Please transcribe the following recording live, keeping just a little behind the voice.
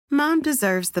Mom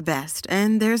deserves the best,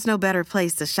 and there's no better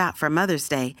place to shop for Mother's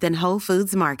Day than Whole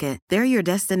Foods Market. They're your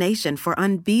destination for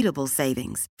unbeatable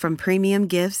savings, from premium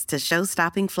gifts to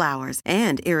show-stopping flowers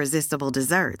and irresistible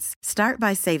desserts. Start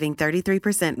by saving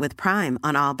 33% with Prime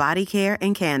on all body care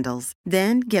and candles.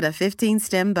 Then get a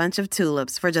 15-stem bunch of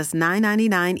tulips for just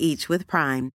 $9.99 each with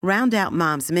Prime. Round out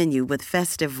Mom's menu with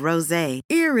festive rosé,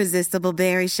 irresistible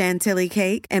berry chantilly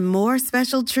cake, and more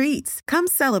special treats. Come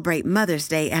celebrate Mother's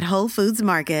Day at Whole Foods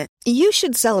Market. You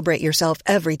should celebrate yourself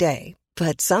every day,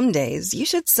 but some days you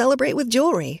should celebrate with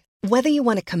jewelry. Whether you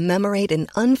want to commemorate an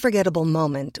unforgettable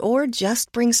moment or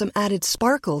just bring some added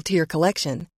sparkle to your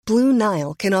collection, Blue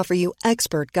Nile can offer you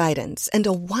expert guidance and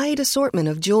a wide assortment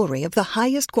of jewelry of the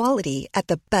highest quality at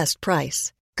the best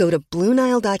price. Go to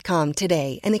BlueNile.com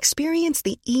today and experience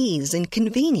the ease and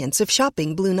convenience of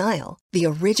shopping Blue Nile, the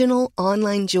original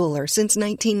online jeweler since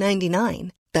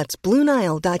 1999. That's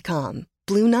BlueNile.com.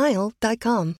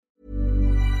 BlueNile.com.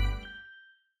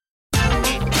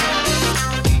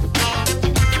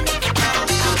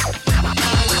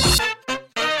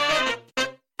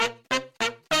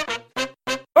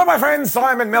 Hello my friends,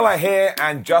 Simon Miller here,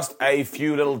 and just a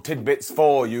few little tidbits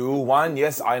for you. One,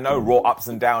 yes, I know Raw Ups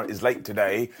and Down is late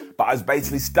today, but I was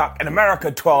basically stuck in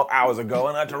America 12 hours ago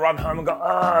and I had to run home and go,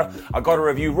 I got to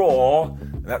review Raw.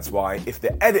 And that's why, if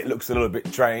the edit looks a little bit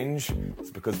strange, it's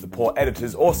because the poor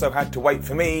editors also had to wait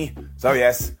for me. So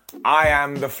yes, I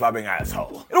am the flubbing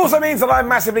asshole. It also means that I'm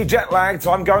massively jet-lagged,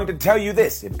 so I'm going to tell you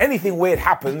this. If anything weird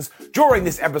happens during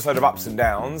this episode of Ups and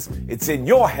Downs, it's in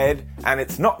your head, and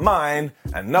it's not mine,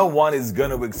 and no one is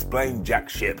going to explain jack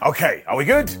shit. Okay, are we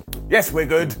good? Yes, we're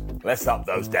good. Let's up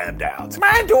those damn downs.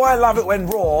 Man, do I love it when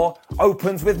Raw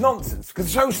opens with nonsense. Because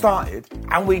the show started,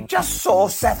 and we just saw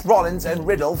Seth Rollins and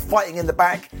Riddle fighting in the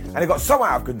back, and it got so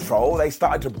out of control, they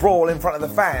started to brawl in front of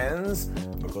the fans.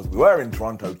 Because we were in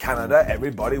Toronto, Canada,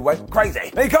 everybody went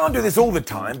crazy. Now, you can't do this all the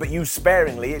time, but used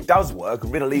sparingly, it does work.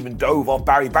 Riddle even dove off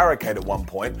Barry Barricade at one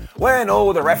point, when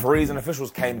all the referees and officials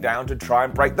came down to try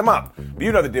and break them up. But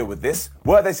you know the deal with this.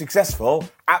 Were they successful?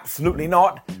 Absolutely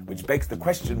not. Which begs the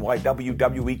question why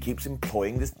WWE keeps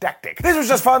employing this tactic. This was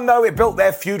just fun though. It built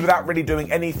their feud without really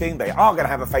doing anything. They are going to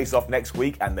have a face-off next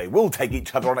week, and they will take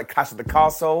each other on at Clash at the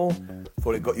Castle.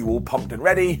 Thought it got you all pumped and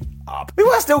ready. Up. We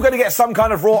were still going to get some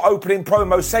kind of Raw opening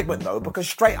promo segment though, because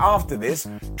straight after this,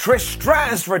 Trish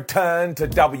Stratus returned to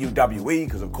WWE,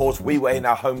 because of course we were in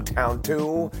our hometown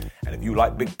too. And if you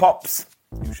like big pops,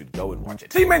 you should go and watch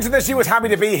it. She mentioned that she was happy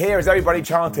to be here as everybody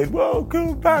chanted,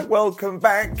 "Welcome back, welcome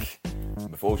back."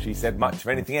 And before she said much of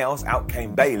anything else, out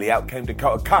came Bayley, out came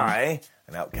Dakota Kai,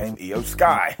 and out came Io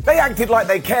Sky. They acted like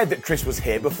they cared that Trish was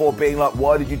here before being like,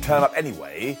 "Why did you turn up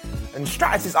anyway?" And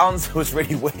Stratus' answer was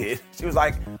really weird. She was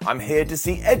like, "I'm here to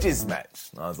see Edge's match."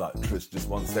 And I was like, "Trish, just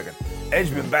 1 second.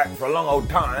 Edge been back for a long old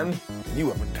time, and you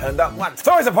haven't turned up once.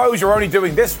 So I suppose you're only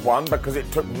doing this one because it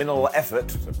took minimal effort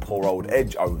to poor old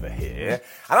Edge over here."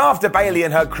 And after Bayley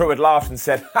and her crew had laughed and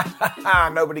said, "Ha ha ha,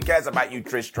 nobody cares about you,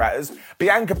 Trish Stratus,"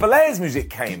 Bianca Belair's music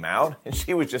came out, and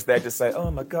she was just there to say,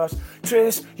 "Oh my gosh,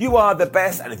 Trish, you are the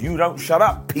best, and if you don't shut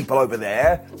up, people over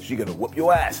there, she's gonna whoop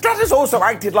your ass." Stratus also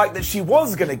acted like that she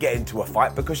was gonna get into a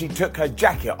fight because she took her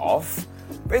jacket off.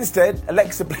 But instead,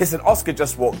 Alexa Bliss and Asuka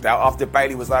just walked out after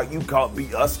Bayley was like, "You can't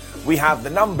beat us, we have the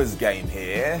numbers game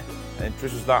here." And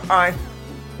Trish was like, "Alright,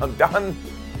 I'm done."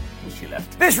 And she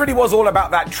left. This really was all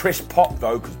about that Trish pop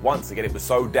though, because once again it was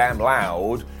so damn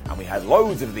loud, and we had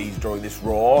loads of these during this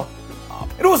Raw.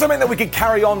 It also meant that we could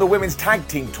carry on the women's tag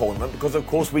team tournament because, of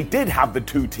course, we did have the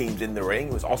two teams in the ring.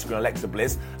 It was Asuka and Alexa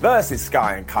Bliss versus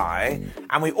Sky and Kai.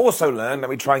 And we also learned,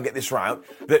 let me try and get this right,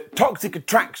 that Toxic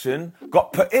Attraction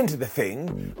got put into the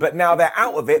thing, but now they're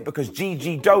out of it because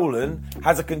Gigi Dolan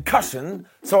has a concussion.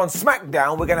 So on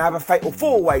SmackDown, we're going to have a fatal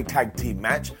four-way tag team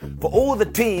match for all the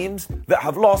teams that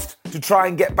have lost to try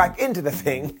and get back into the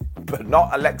thing, but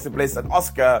not Alexa Bliss and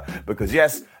Asuka, because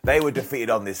yes, they were defeated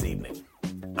on this evening.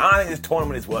 I think this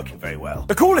tournament is working very well.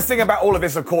 The coolest thing about all of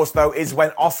this, of course, though, is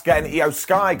when Asuka and Io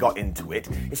Sky got into it,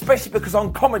 especially because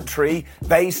on commentary,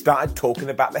 they started talking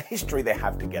about the history they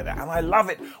have together. And I love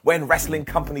it when wrestling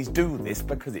companies do this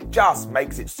because it just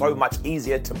makes it so much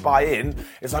easier to buy in.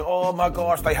 It's like, oh my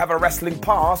gosh, they have a wrestling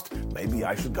past. Maybe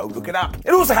I should go look it up.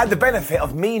 It also had the benefit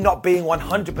of me not being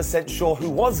 100% sure who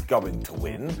was going to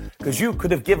win, because you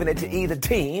could have given it to either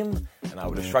team, and I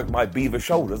would have shrugged my beaver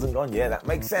shoulders and gone, yeah, that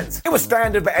makes sense. It was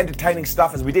standard but entertaining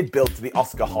stuff as we did build to the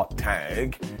Asuka hot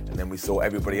tag, and then we saw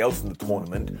everybody else in the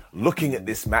tournament looking at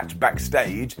this match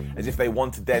backstage as if they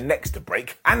wanted their necks to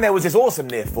break. And there was this awesome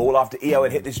near fall after Io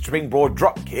had hit this springboard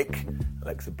drop kick.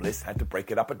 Alexa Bliss had to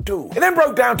break it up at 2. It then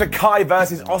broke down to Kai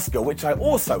versus Asuka, which I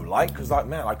also liked, because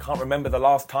man, I can't remember the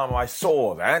last time I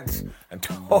saw that. And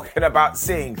talking about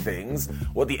seeing things,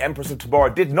 what the Empress of Tomorrow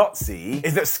did not see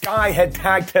is that Sky had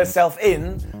tagged herself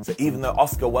in, so even though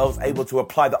Asuka was able to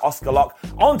apply the Asuka lock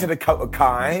onto Dakota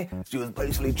Kai, she was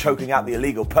basically choking out the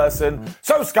illegal person.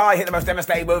 So Sky hit the most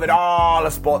devastating move in all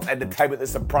of sports entertainment, the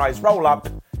surprise roll-up,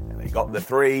 and they got the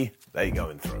 3. They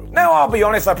going through. Now, I'll be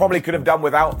honest, I probably could have done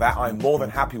without that. I'm more than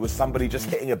happy with somebody just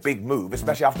hitting a big move,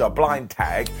 especially after a blind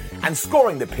tag, and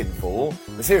scoring the pinfall.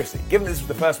 But seriously, given this was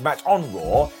the first match on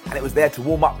Raw, and it was there to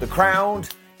warm up the crowd,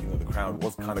 even though the crowd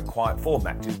was kind of quiet for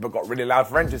matches, but got really loud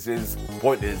for entrances,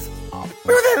 point is up.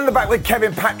 We were then in the back with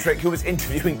Kevin Patrick, who was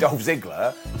interviewing Dolph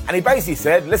Ziggler, and he basically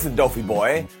said, listen, Dolphy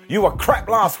boy, you were crap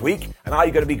last week, and are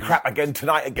you going to be crap again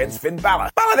tonight against Finn Balor?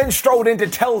 Balor then strolled in to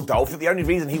tell Dolph that the only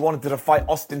reason he wanted to fight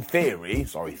Austin Theory,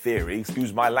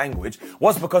 excuse my language,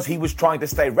 was because he was trying to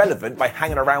stay relevant by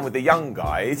hanging around with the young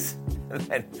guys. And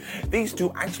then these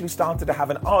two actually started to have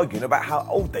an argument about how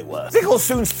old they were. Ziggler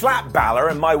soon slapped Balor,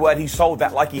 and my word, he sold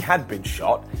that like he had been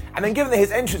shot. And then given that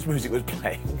his entrance music was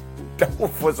playing,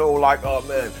 Dolph was all like, oh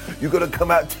man, you gotta come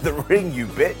out to the ring, you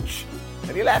bitch.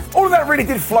 And he left. All of that really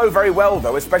did flow very well,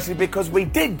 though, especially because we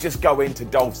did just go into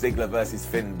Dolph Ziggler versus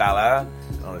Finn Balor.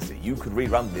 And honestly, you could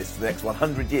rerun this for the next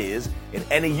 100 years in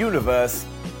any universe.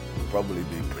 It would probably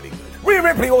be pretty good. Rhea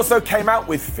Ripley also came out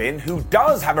with Finn, who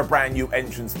does have a brand new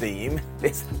entrance theme.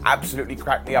 This absolutely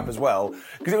cracked me up as well,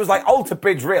 because it was like Alter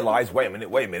Bridge realised, wait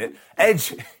a minute,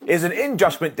 Edge isn't in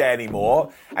Judgment Day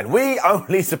anymore, and we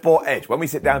only support Edge. When we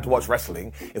sit down to watch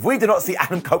wrestling, if we do not see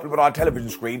Adam Copeland on our television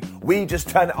screen, we just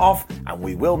turn it off, and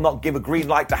we will not give a green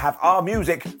light to have our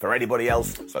music for anybody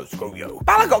else, so screw you.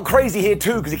 Balor got crazy here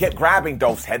too, because he kept grabbing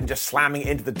Dolph's head and just slamming it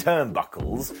into the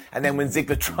turnbuckles, and then when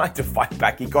Ziggler tried to fight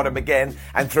back, he got him again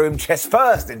and threw him chest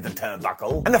first into the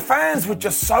turnbuckle. And the fans were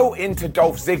just so into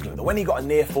Dolph Ziggler that when he got a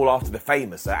near fall after the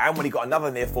Famouser and when he got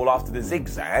another near fall after the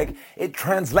zigzag, it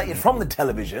translated from the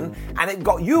television and it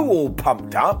got you all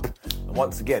pumped up. And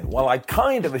once again, while I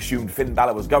kind of assumed Finn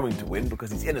Balor was going to win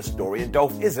because he's in a story and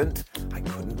Dolph isn't, I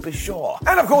couldn't be sure.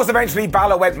 And of course, eventually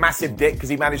Balor went massive dick because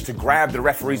he managed to grab the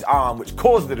referee's arm, which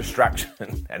caused the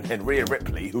distraction. And then Rhea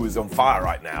Ripley, who is on fire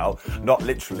right now, not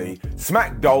literally,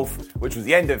 smacked Dolph, which was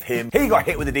the end of him. He got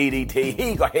hit with the DDT,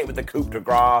 he got hit with the coup de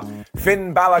grace.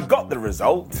 Finn Balor got the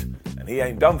result, and he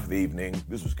ain't done for the evening.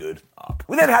 This was good. Up.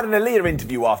 We then had an Aaliyah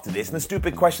interview after this, and the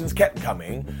stupid questions kept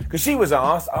coming, because she was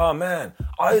asked, oh man,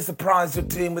 are you surprised your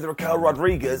team with Raquel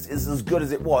Rodriguez is as good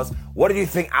as it was? What did you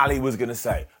think Ali was going to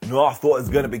say? No, I thought it was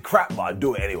going to be crap, but I'd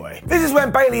do it anyway. This is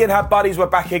when Bayley and her buddies were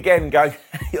back again going,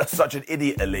 you're such an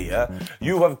idiot, Aaliyah.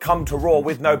 You have come to Raw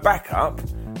with no backup.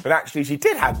 But actually, she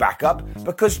did have backup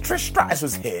because Trish Stratus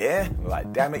was here.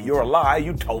 Like, damn it, you're a liar.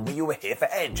 You told me you were here for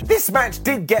Edge. This match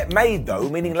did get made, though,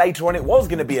 meaning later on it was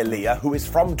going to be Aaliyah, who is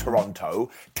from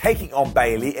Toronto, taking on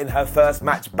Bayley in her first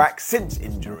match back since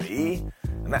injury.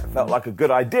 And that felt like a good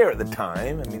idea at the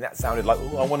time. I mean, that sounded like,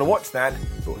 oh, I want to watch that,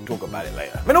 but we'll talk about it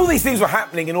later. I mean, all these things were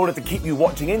happening in order to keep you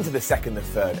watching into the second and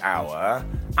third hour,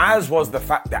 as was the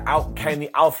fact that out came the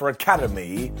Alpha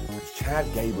Academy, which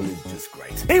Chad Gable is just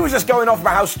great. He was just going off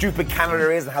about how stupid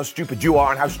Canada is, and how stupid you are,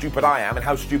 and how stupid I am, and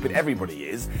how stupid everybody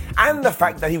is, and the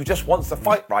fact that he just wants to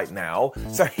fight right now,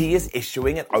 so he is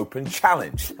issuing an open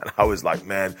challenge. And I was like,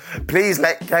 man, please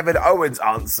let Kevin Owens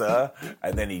answer.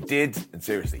 And then he did, and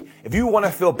seriously, if you want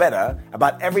to feel better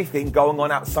about everything going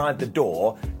on outside the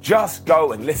door, just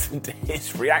go and listen to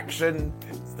his reaction.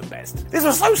 It's the best. This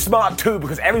was so smart too,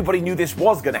 because everybody knew this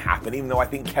was going to happen, even though I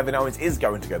think Kevin Owens is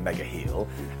going to go mega heel.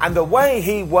 And the way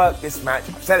he worked this match,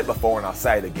 I've said it before and I'll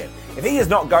say it again, if he is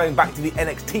not going back to the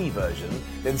NXT version,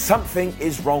 then something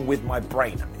is wrong with my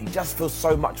brain. I mean, he just feels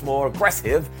so much more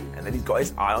aggressive, and then he's got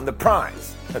his eye on the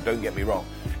prize. Don't get me wrong.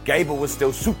 Gable was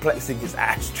still suplexing his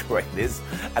ass during this,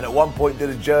 and at one point did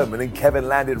a German, and Kevin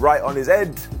landed right on his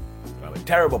head. I'm a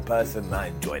terrible person, and I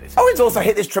enjoyed it. Owens also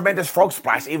hit this tremendous frog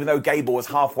splash, even though Gable was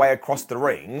halfway across the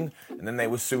ring, and then they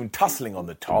were soon tussling on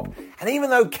the top. And even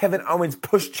though Kevin Owens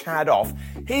pushed Chad off,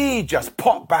 he just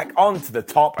popped back onto the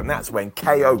top, and that's when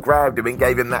KO grabbed him and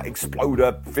gave him that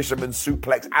exploder fisherman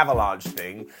suplex avalanche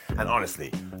thing. And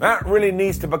honestly, that really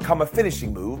needs to become a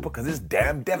finishing move because it's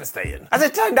damn devastating. As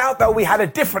it turned out, though, we had a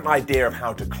different idea of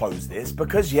how to close this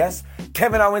because, yes,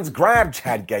 Kevin Owens grabbed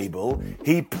Chad Gable,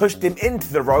 he pushed him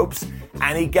into the ropes,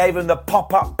 and he gave him the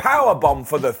pop-up powerbomb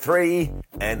for the 3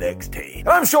 NXT. And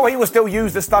I'm sure he will still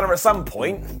use the stunner at some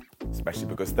point, especially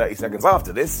because 30 seconds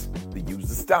after this, they used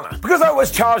the stunner. Because Owens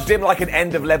charged him like an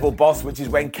end-of-level boss, which is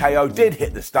when KO did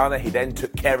hit the stunner, he then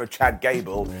took care of Chad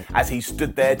Gable as he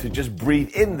stood there to just breathe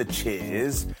in the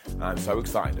cheers. I'm so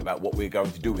excited about what we're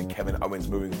going to do with Kevin Owens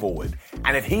moving forward.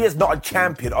 And if he is not a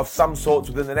champion of some sorts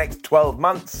within the next 12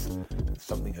 months, then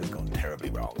something has gone terribly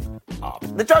wrong.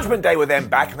 The Judgment Day were then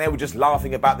back and they were just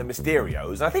laughing about the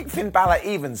Mysterios. And I think Finn Balor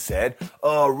even said,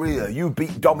 "Oh, Rhea, you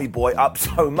beat Dommy Boy up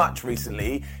so much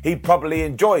recently, he probably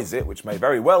enjoys it," which may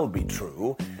very well be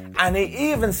true. And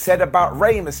he even said about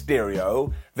Rey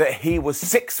Mysterio that he was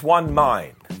 6'1"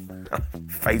 mind.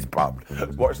 Face pumped.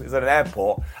 Watched this at an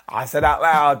airport. I said out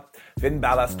loud, "Finn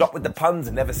Balor, stop with the puns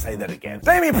and never say that again."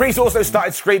 Damian Priest also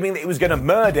started screaming that he was going to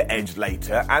murder Edge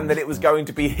later and that it was going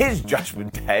to be his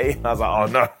Judgment Day. I was like,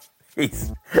 oh no.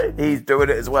 He's doing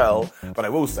it as well. But I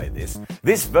will say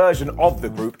this version of the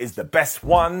group is the best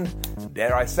one.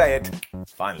 Dare I say it,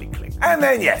 finally clicked. And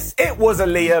then yes, it was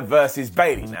Aaliyah versus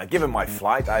Bayley. Now given my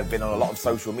flight, I've been on a lot of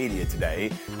social media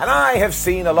today, and I have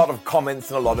seen a lot of comments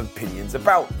and a lot of opinions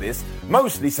about this,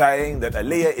 mostly saying that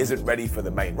Aaliyah isn't ready for the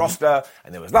main roster,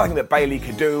 and there was nothing that Bayley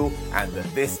could do, and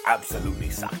that this absolutely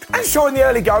sucked. And sure, in the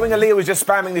early going, Aaliyah was just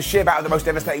spamming the shit out of the most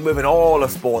devastating move in all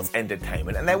of sports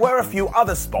entertainment, and there were a few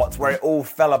other spots where it all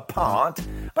fell apart,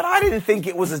 but I didn't think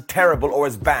it was as terrible or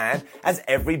as bad as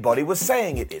everybody was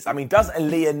saying it is. I mean, does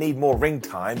Aaliyah need more ring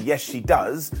time? Yes, she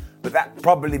does, but that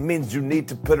probably means you need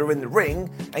to put her in the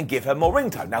ring and give her more ring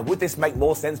time. Now, would this make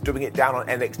more sense doing it down on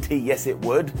NXT? Yes, it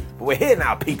would, but we're here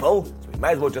now, people, so we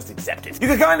may as well just accept it. You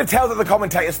can kind of tell that the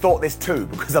commentators thought this too,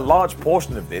 because a large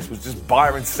portion of this was just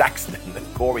Byron Saxton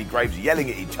and Corey Graves yelling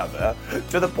at each other,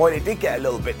 to the point it did get a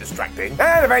little bit distracting.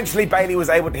 And eventually Bayley was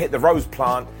able to hit the Rose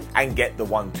Plant and get the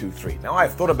 1, 2, 3. Now,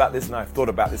 I've thought about this, and I've thought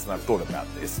about this, and I've thought about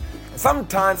this. And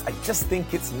sometimes I just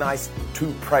think it's nice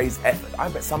to praise effort. I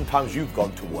bet sometimes you've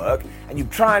gone to work and you've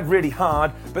tried really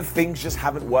hard, but things just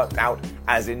haven't worked out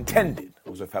as intended. I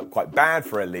also felt quite bad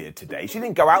for Aaliyah today. She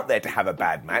didn't go out there to have a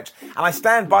bad match, and I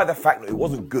stand by the fact that it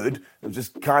wasn't good. It was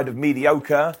just kind of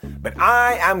mediocre, but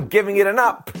I am giving it an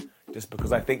up, just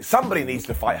because I think somebody needs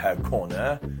to fight her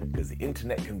corner, because the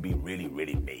internet can be really,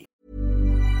 really mean.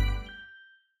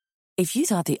 If you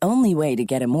thought the only way to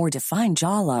get a more defined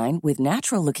jawline with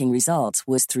natural-looking results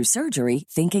was through surgery,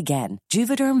 think again.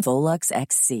 Juvederm Volux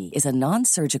XC is a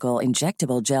non-surgical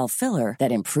injectable gel filler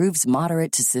that improves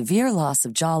moderate to severe loss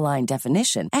of jawline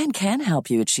definition and can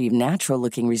help you achieve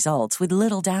natural-looking results with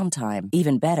little downtime.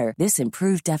 Even better, this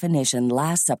improved definition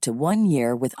lasts up to 1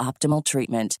 year with optimal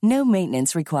treatment. No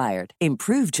maintenance required.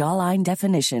 Improve jawline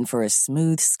definition for a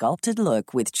smooth, sculpted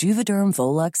look with Juvederm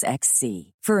Volux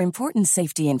XC. For important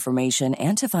safety information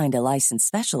and to find a licensed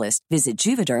specialist, visit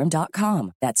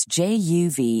Juvederm.com. That's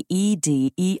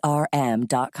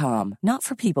JUVEDERM.com. Not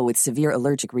for people with severe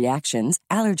allergic reactions,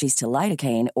 allergies to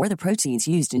lidocaine, or the proteins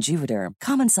used in Juvederm.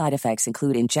 Common side effects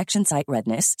include injection site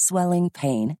redness, swelling,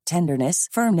 pain, tenderness,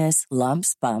 firmness,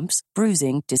 lumps, bumps,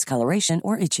 bruising, discoloration,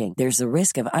 or itching. There's a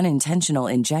risk of unintentional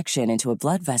injection into a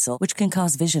blood vessel, which can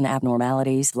cause vision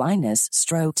abnormalities, blindness,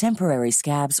 stroke, temporary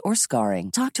scabs, or scarring.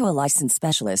 Talk to a licensed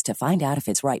specialist to find out if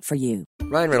it's right for you.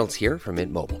 Ryan Reynolds here from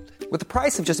Mint Mobile. With the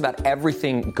price of just about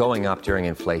everything going up during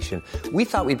inflation, we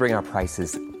thought we'd bring our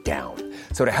prices down.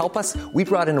 So to help us, we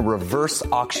brought in a reverse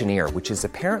auctioneer, which is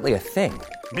apparently a thing.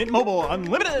 Mint Mobile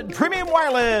Unlimited Premium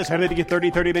Wireless. How to get 30,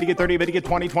 30, bit to get 30, bit to get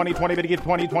 20, 20, 20, bit to get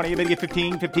 20, 20, bit to get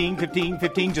 15, 15, 15,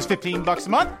 15, just $15 a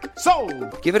month?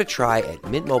 Sold! Give it a try at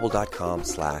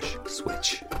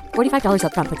mintmobile.com/switch. $45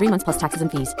 up front for 3 months plus taxes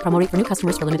and fees. Promo rate for new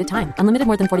customers for limited time. Unlimited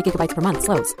more than 40 gigabytes per month.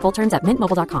 Slows full terms at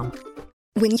mintmobile.com.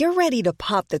 When you're ready to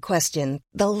pop the question,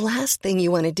 the last thing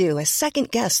you want to do is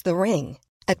second-guess the ring.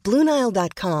 At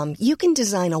BlueNile.com, you can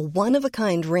design a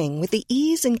one-of-a-kind ring with the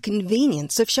ease and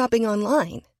convenience of shopping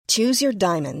online. Choose your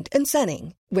diamond and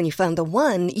setting. When you find the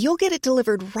one, you'll get it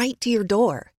delivered right to your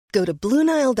door. Go to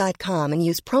BlueNile.com and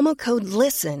use promo code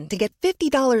LISTEN to get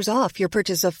 $50 off your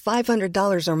purchase of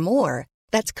 $500 or more.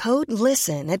 That's code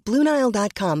LISTEN at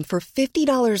BlueNile.com for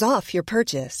 $50 off your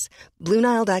purchase.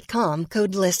 BlueNile.com,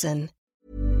 code LISTEN.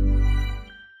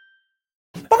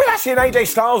 Bobby Lashley and AJ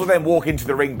Styles will then walk into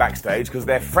the ring backstage because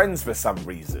they're friends for some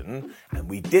reason. And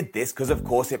we did this because, of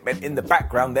course, it meant in the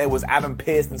background there was Adam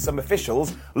Pearce and some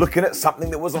officials looking at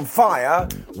something that was on fire.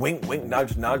 Wink, wink,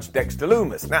 nudge, nudge, Dexter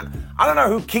Lumis. Now, I don't know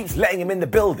who keeps letting him in the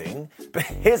building, but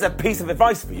here's a piece of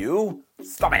advice for you.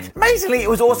 Stop it. Amazingly, it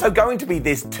was also going to be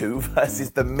this 2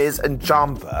 versus The Miz and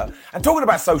Ciampa. And talking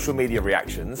about social media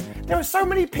reactions, there are so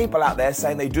many people out there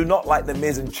saying they do not like The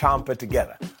Miz and Ciampa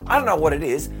together. I don't know what it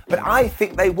is, but I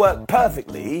think they work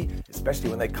perfectly, especially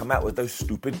when they come out with those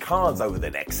stupid cards over their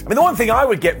necks. I mean, the one thing I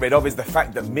would get rid of is the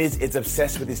fact that Miz is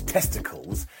obsessed with his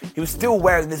testicles. He was still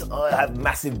wearing this I have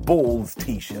massive balls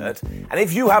t-shirt. And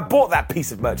if you have bought that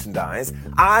piece of merchandise,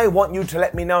 I want you to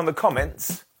let me know in the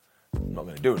comments I'm not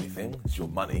going to do anything. It's your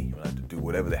money. You're allowed to do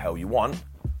whatever the hell you want.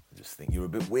 I just think you're a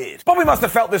bit weird. Bobby must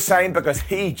have felt the same because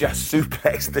he just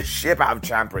suplexed the shit out of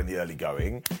Ciampa in the early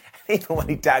going. Even when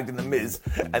he tagged in The Miz,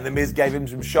 and The Miz gave him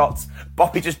some shots,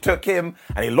 Bobby just took him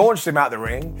and he launched him out the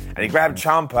ring, and he grabbed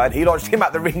Ciampa and he launched him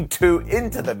out the ring too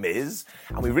into The Miz.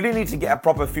 And we really need to get a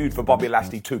proper feud for Bobby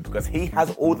Lashley too, because he has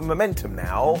all the momentum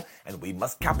now, and we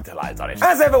must capitalize on it.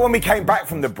 As ever, when we came back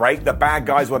from the break, the bad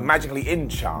guys were magically in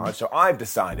charge, so I've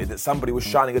decided that somebody was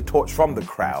shining a torch from the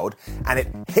crowd, and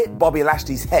it hit Bobby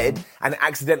Lashley's head and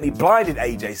accidentally blinded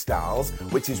AJ Styles,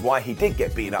 which is why he did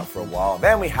get beaten up for a while.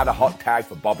 Then we had a hot tag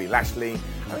for Bobby Lashley.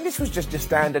 I mean, this was just a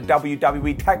standard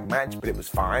WWE tag match, but it was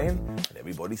fine, and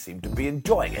everybody seemed to be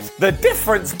enjoying it. The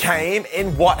difference came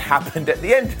in what happened at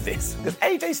the end of this, because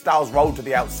AJ Styles rolled to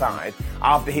the outside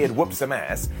after he had whooped some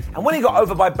ass, and when he got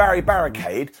over by Barry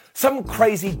Barricade, some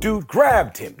crazy dude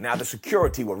grabbed him. Now, the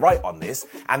security were right on this,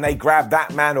 and they grabbed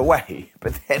that man away,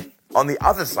 but then on the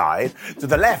other side, to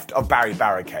the left of Barry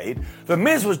Barricade, The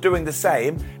Miz was doing the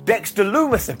same. Dexter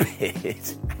Lumis appeared.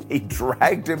 He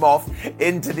dragged him off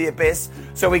into the abyss,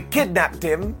 so he kidnapped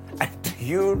him. And do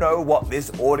you know what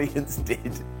this audience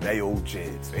did? They all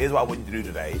cheered. So here's what I want you to do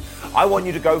today. I want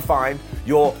you to go find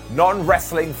your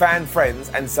non-wrestling fan friends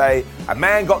and say, a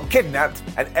man got kidnapped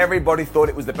and everybody thought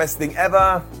it was the best thing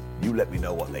ever. You let me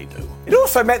know what they do. It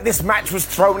also meant this match was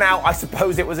thrown out. I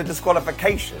suppose it was a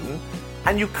disqualification.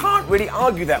 And you can't really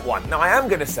argue that one. Now, I am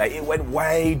going to say it went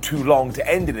way too long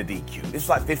to end in a DQ. This was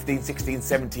like 15, 16,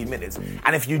 17 minutes.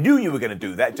 And if you knew you were going to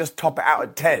do that, just top it out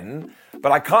at 10.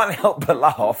 But I can't help but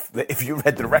laugh that if you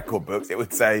read the record books, it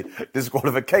would say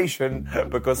disqualification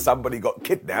because somebody got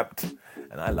kidnapped.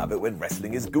 And I love it when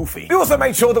wrestling is goofy. We also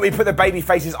made sure that we put the baby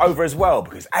faces over as well,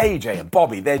 because AJ and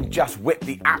Bobby then just whipped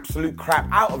the absolute crap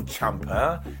out of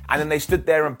Ciampa, and then they stood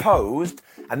there and posed,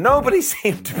 and nobody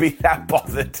seemed to be that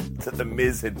bothered that The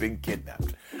Miz had been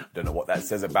kidnapped. I don't know what that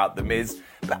says about The Miz,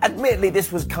 but admittedly this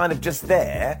was kind of just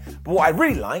there. But what I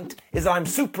really liked is I'm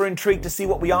super intrigued to see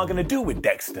what we are going to do with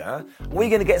Dexter. Are we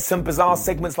going to get some bizarre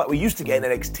segments like we used to get in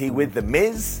NXT with The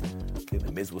Miz? I think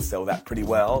The Miz will sell that pretty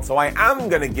well, so I am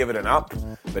going to give it an up.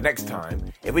 But next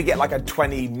time, if we get like a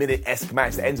 20-minute-esque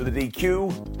match that ends with a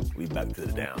DQ, we back to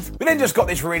the downs. We then just got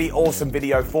this really awesome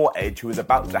video for Edge, who is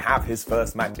about to have his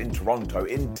first match in Toronto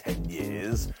in 10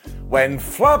 years. When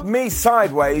flub me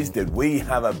sideways, did we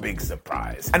have a big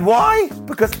surprise. And why?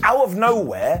 Because out of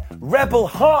nowhere, Rebel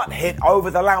Heart hit over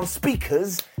the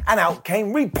loudspeakers, and out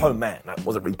came Repo Man. No, it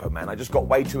wasn't Repo Man, I just got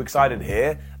way too excited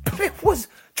here. But it was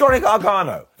Johnny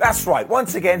Gargano. That's right,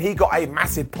 once again he got a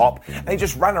massive pop, and he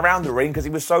just ran around the ring because he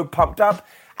was so pumped up.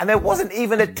 And there wasn't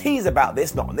even a tease about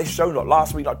this, not on this show, not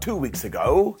last week, not 2 weeks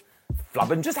ago.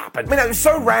 Flubbing just happened. I mean, it was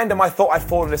so random I thought I'd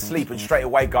fallen asleep, and straight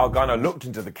away Gargano looked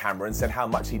into the camera and said how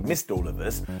much he'd missed all of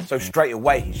us. So straight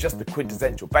away he's just the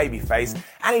quintessential babyface,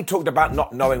 and he talked about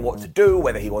not knowing what to do,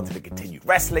 whether he wanted to continue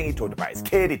wrestling, he talked about his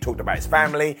kid, he talked about his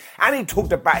family, and he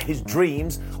talked about his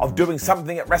dreams of doing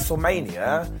something at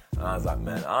WrestleMania. And I was like,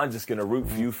 man, I'm just gonna root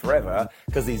for you forever,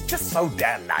 because he's just so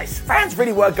damn nice. Fans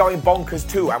really were going bonkers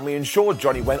too, and we ensured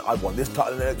Johnny went, I want this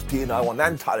title in NXT and I want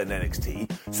that title in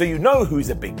NXT, so you know who's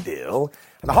a big deal.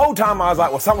 And the whole time I was like,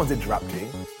 well, someone's interrupting.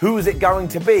 Who is it going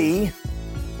to be?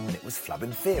 And it was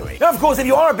Flubbin' Theory. Now, of course, if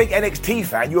you are a big NXT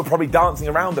fan, you were probably dancing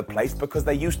around the place because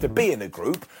they used to be in a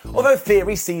group, although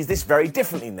Theory sees this very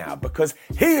differently now, because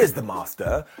he is the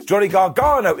master, Johnny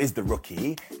Gargano is the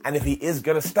rookie, and if he is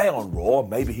going to stay on Raw,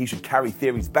 maybe he should carry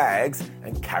Theory's bags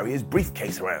and carry his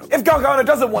briefcase around. If Gargano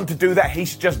doesn't want to do that, he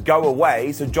should just go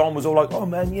away, so John was all like, oh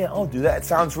man, yeah, I'll do that, it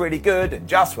sounds really good, and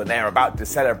just when they're about to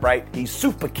celebrate, he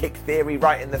super kicked Theory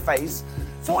right in the face.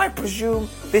 So I presume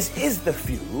this is the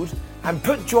feud, and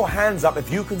put your hands up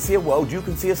if you can see a world, you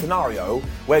can see a scenario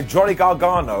where Johnny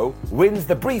Gargano wins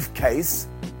the briefcase.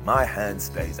 My hand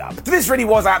stays up. So this really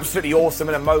was absolutely awesome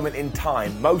in a moment in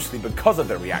time, mostly because of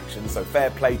the reaction, so fair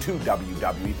play to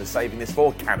WWE for saving this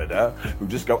for Canada, who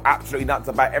just go absolutely nuts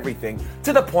about everything,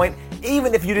 to the point,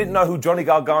 even if you didn't know who Johnny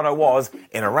Gargano was,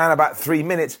 in around about 3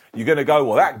 minutes, you're gonna go,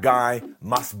 well, that guy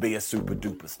must be a super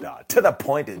duper star. To the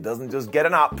point, it doesn't just get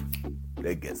an up,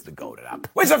 it gets the golden up.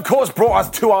 Which of course brought us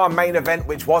to our main event,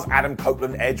 which was Adam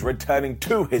Copeland Edge returning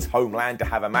to his homeland to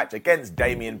have a match against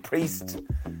Damian Priest.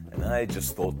 And I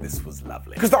just thought this was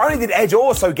lovely. Because not only did Edge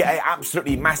also get an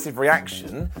absolutely massive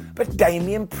reaction, but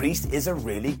Damian Priest is a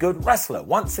really good wrestler.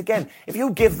 Once again, if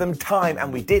you give them time,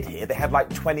 and we did here, they had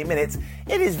like 20 minutes,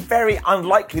 it is very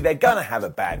unlikely they're gonna have a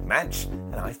bad match.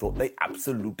 And I thought they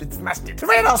absolutely smashed it. The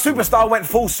Real Superstar went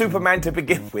full Superman to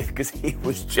begin with, because he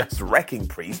was just wrecking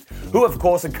Priest, who of of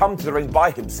course, had come to the ring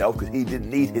by himself because he didn't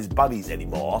need his buddies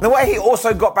anymore. The way he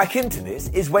also got back into this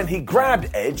is when he grabbed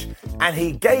Edge and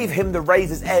he gave him the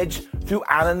Razor's Edge through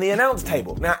Alan the announce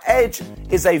table. Now, Edge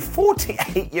is a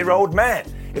 48-year-old man.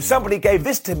 If somebody gave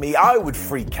this to me, I would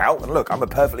freak out. And look, I'm a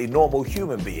perfectly normal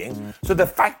human being. So the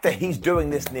fact that he's doing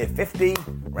this near 50,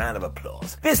 round of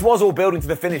applause. This was all building to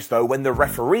the finish, though, when the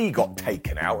referee got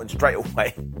taken out. And straight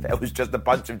away, there was just a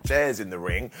bunch of chairs in the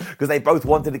ring because they both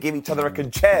wanted to give each other a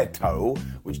concerto,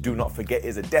 which, do not forget,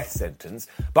 is a death sentence.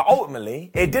 But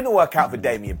ultimately, it didn't work out for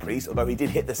Damian Priest, although he did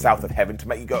hit the South of Heaven to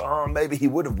make you go, oh, maybe he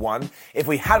would have won if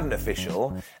we had an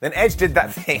official. Then Edge did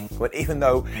that thing when, even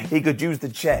though he could use the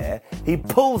chair, he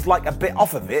pulls like a bit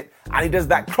off of it and he does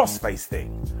that crossface thing.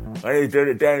 When he's doing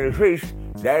it down his face,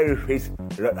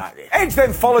 look like this. Edge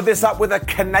then followed this up with a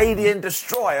Canadian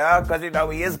destroyer, because, you know,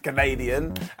 he is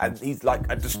Canadian and he's like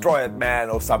a destroyer man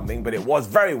or something, but it was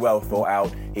very well thought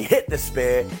out. He hit the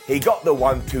spear, he got the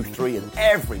 1, 2, 3, and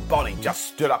everybody just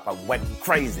stood up and went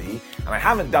crazy. And I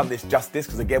haven't done this justice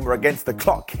because, again, we're against the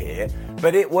clock here,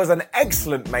 but it was an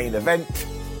excellent main event.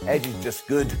 Edge is just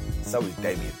good, so is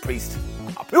Damian Priest.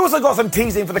 We also got some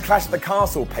teasing for the Clash at the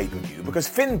Castle pay-per-view because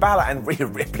Finn Balor and Rhea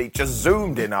Ripley just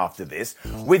zoomed in after this,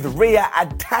 with Rhea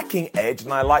attacking Edge,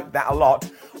 and I liked that a lot,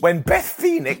 when Beth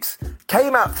Phoenix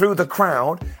came out through the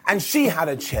crowd and she had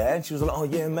a chair and she was like, oh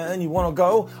yeah man, you want to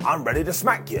go? I'm ready to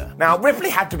smack you. Now, Ripley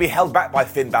had to be held back by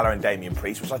Finn Balor and Damian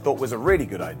Priest, which I thought was a really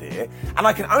good idea, and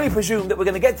I can only presume that we're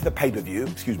going to get to the pay-per-view,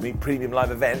 premium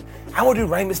live event, and we'll do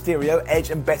Rey Mysterio,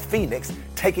 Edge and Beth Phoenix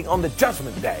taking on the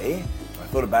Judgment Day.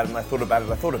 I thought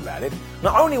about it.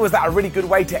 Not only was that a really good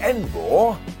way to end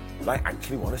Raw, but I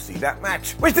actually want to see that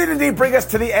match. Which did indeed bring us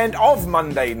to the end of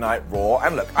Monday Night Raw.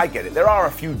 And look, I get it. There are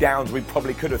a few downs we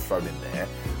probably could have thrown in there.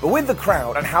 But with the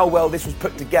crowd and how well this was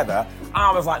put together,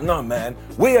 I was like, no, man,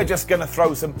 we are just going to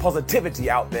throw some positivity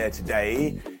out there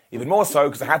today. Even more so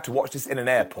because I had to watch this in an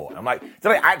airport. I'm like,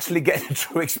 did I actually get the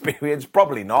true experience?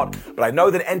 Probably not. But I know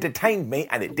that it entertained me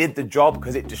and it did the job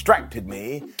because it distracted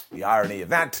me. The irony of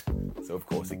that. So, of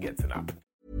course, it gets an up.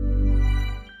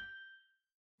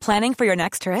 Planning for your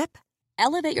next trip?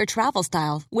 Elevate your travel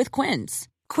style with Quince.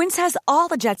 Quince has all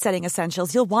the jet-setting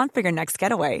essentials you'll want for your next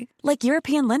getaway, like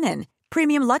European linen,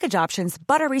 premium luggage options,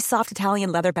 buttery soft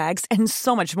Italian leather bags, and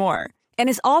so much more. And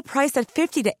is all priced at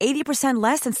 50 to 80%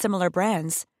 less than similar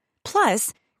brands.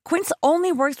 Plus, Quince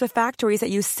only works with factories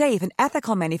that use safe and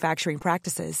ethical manufacturing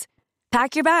practices.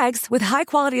 Pack your bags with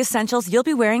high-quality essentials you'll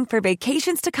be wearing for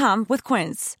vacations to come with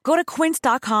Quince. Go to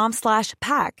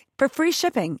quince.com/pack for free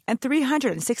shipping and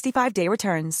 365-day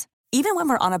returns. Even when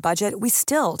we're on a budget, we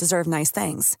still deserve nice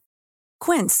things.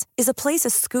 Quince is a place to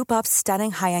scoop up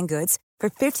stunning high-end goods for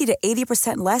 50 to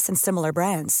 80% less than similar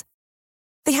brands.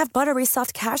 They have buttery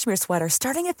soft cashmere sweaters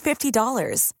starting at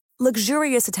 $50,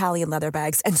 luxurious Italian leather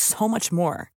bags, and so much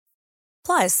more.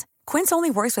 Plus, Quince only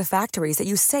works with factories that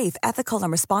use safe, ethical,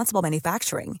 and responsible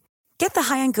manufacturing. Get the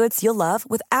high-end goods you'll love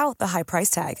without the high price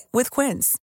tag with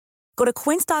Quince. Go to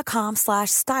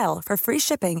quince.com/style for free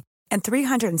shipping and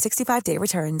 365-day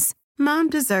returns. Mom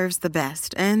deserves the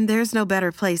best, and there's no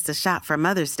better place to shop for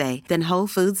Mother's Day than Whole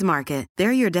Foods Market.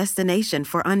 They're your destination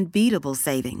for unbeatable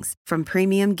savings, from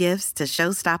premium gifts to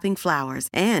show-stopping flowers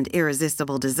and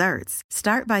irresistible desserts.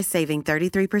 Start by saving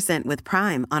 33% with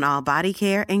Prime on all body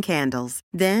care and candles.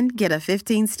 Then get a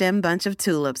 15-stem bunch of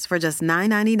tulips for just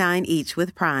 $9.99 each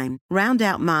with Prime. Round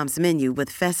out Mom's menu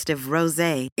with festive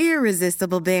rosé,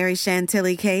 irresistible berry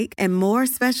chantilly cake, and more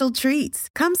special treats.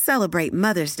 Come celebrate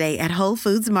Mother's Day at Whole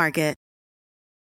Foods Market.